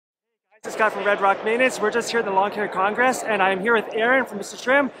This is Scott from Red Rock Maintenance. We're just here at the Lawn Care Congress, and I'm here with Arron from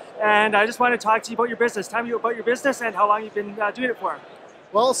Mr.Trim, and I just want to talk to you about your business. Tell me about your business and how long you've been doing it for.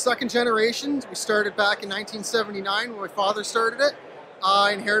 Well, second generation. We started back in 1979 when my father started it.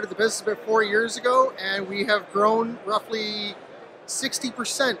 I inherited the business about 4 years ago, and we have grown roughly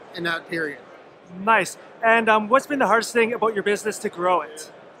 60% in that period. Nice. And what's been the hardest thing about your business to grow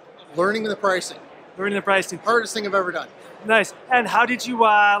it? Learning the pricing. Learning the pricing. Hardest thing I've ever done. Nice. And how did you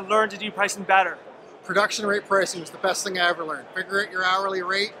learn to do pricing better? Production rate pricing was the best thing I ever learned. Figure out your hourly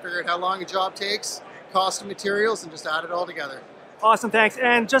rate, figure out how long a job takes, cost of materials, and just add it all together. Awesome, thanks.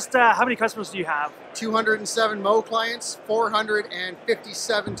 And just how many customers do you have? 207 Mow clients,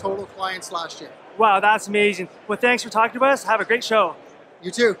 457 total clients last year. Wow, that's amazing. Well, thanks for talking to us. Have a great show. You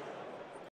too.